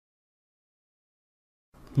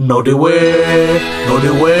Know the way, know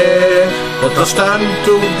the way. Let us stand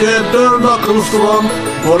together, knuckles strong.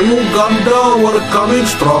 For Uganda we're coming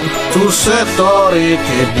strong to set our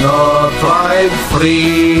echidna tribe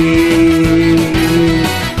free.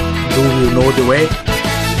 Do you know the way?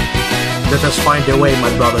 Let us find the way,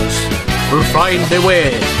 my brothers. We'll find the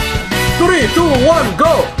way. 3, 2, 1,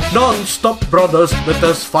 go! Non-stop, brothers, let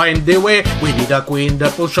us find the way. We need a queen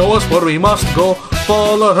that will show us where we must go.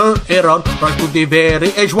 Follow her around, right to the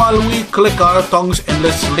very edge, while we click our tongues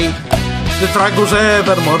endlessly. The triangles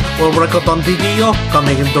evermore will record on video,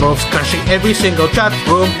 coming in droves, crashing every single chat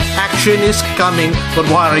room. Action is coming, but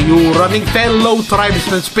why are you running? Fellow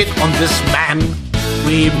tribesmen, spit on this man.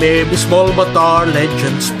 We may be small, but our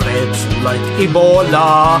legend spreads like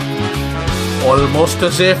Ebola. Almost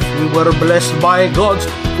as if we were blessed by gods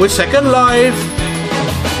with second life.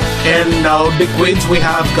 And now the queens we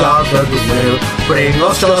have gathered will bring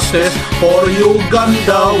us justice. For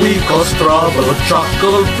Uganda we cause trouble,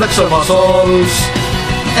 chuckle, flex our muscles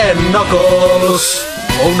and knuckles.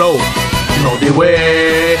 Oh no, know the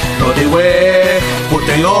way, know the way.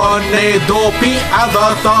 Putting on a dopey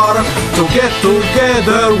avatar to get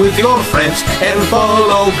together with your friends and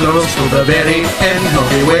follow girls to the very end. Know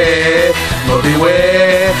the way, know the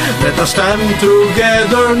way. Let us stand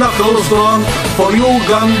together, knuckles strong. For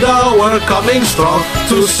Uganda we're coming strong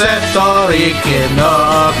to set our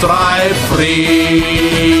echidna tribe free.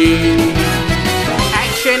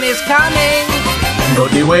 Action is coming. Know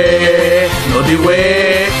the way, know the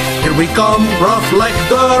way. Here we come, rough like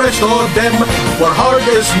the rest of them. We're hard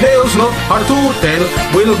as nails, not hard to tell.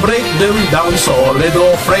 We'll break them down, solid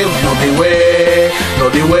or frail. Know the way, know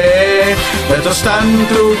the way. Let us stand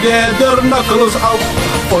together, knuckles out.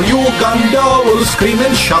 For Uganda we'll scream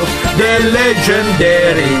and shout. The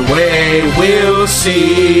legendary way we'll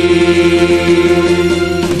see.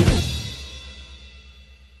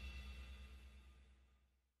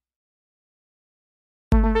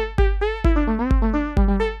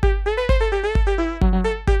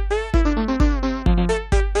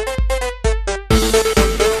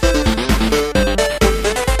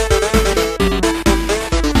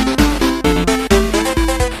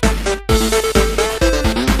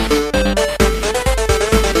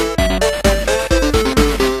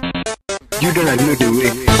 You don't know the way.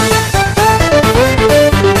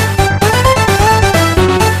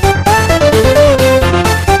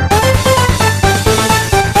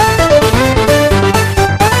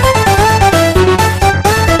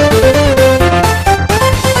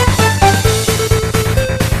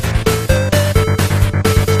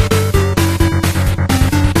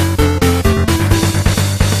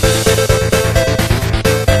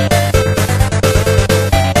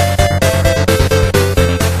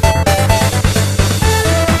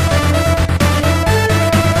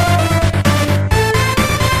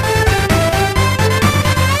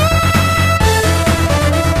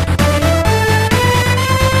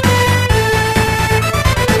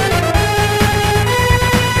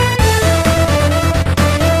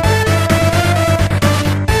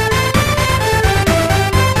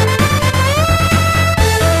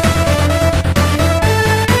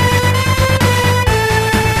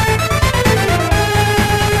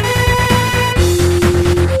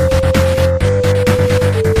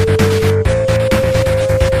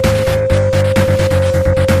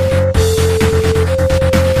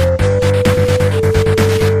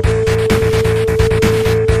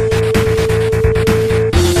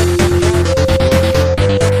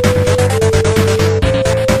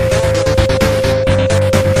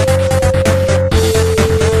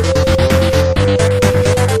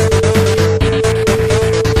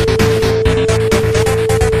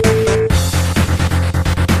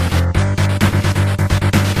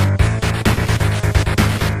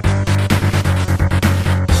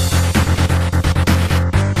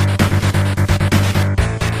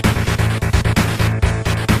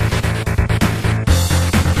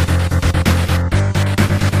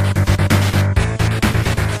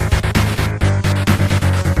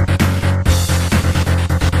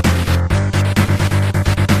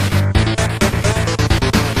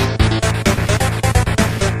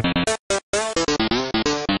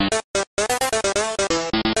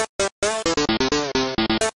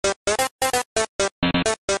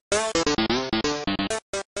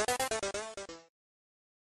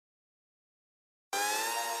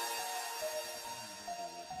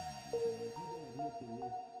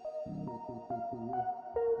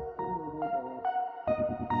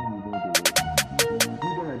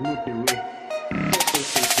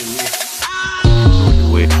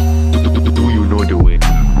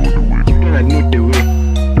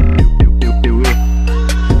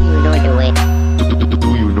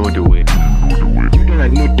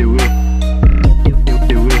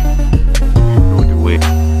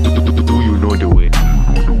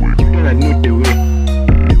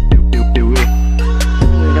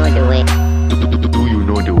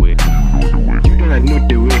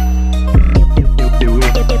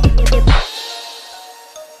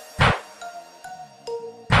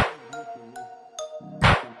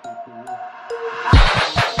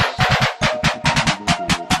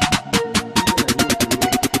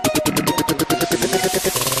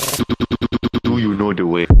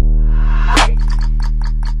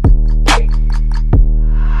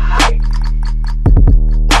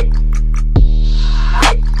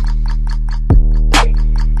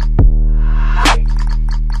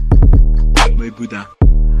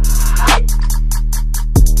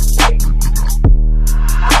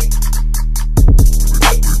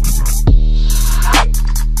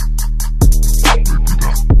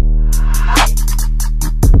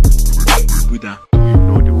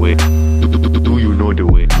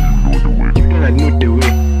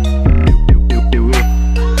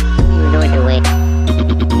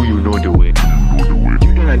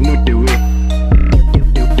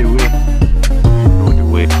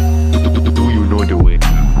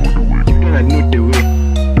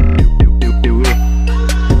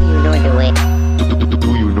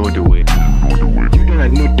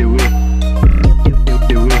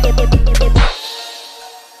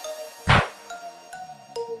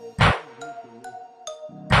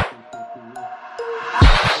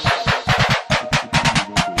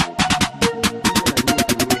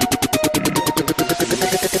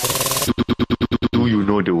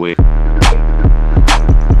 know the way.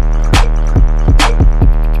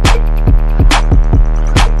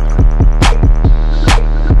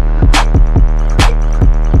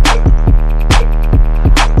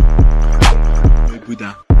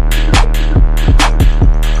 Buddha.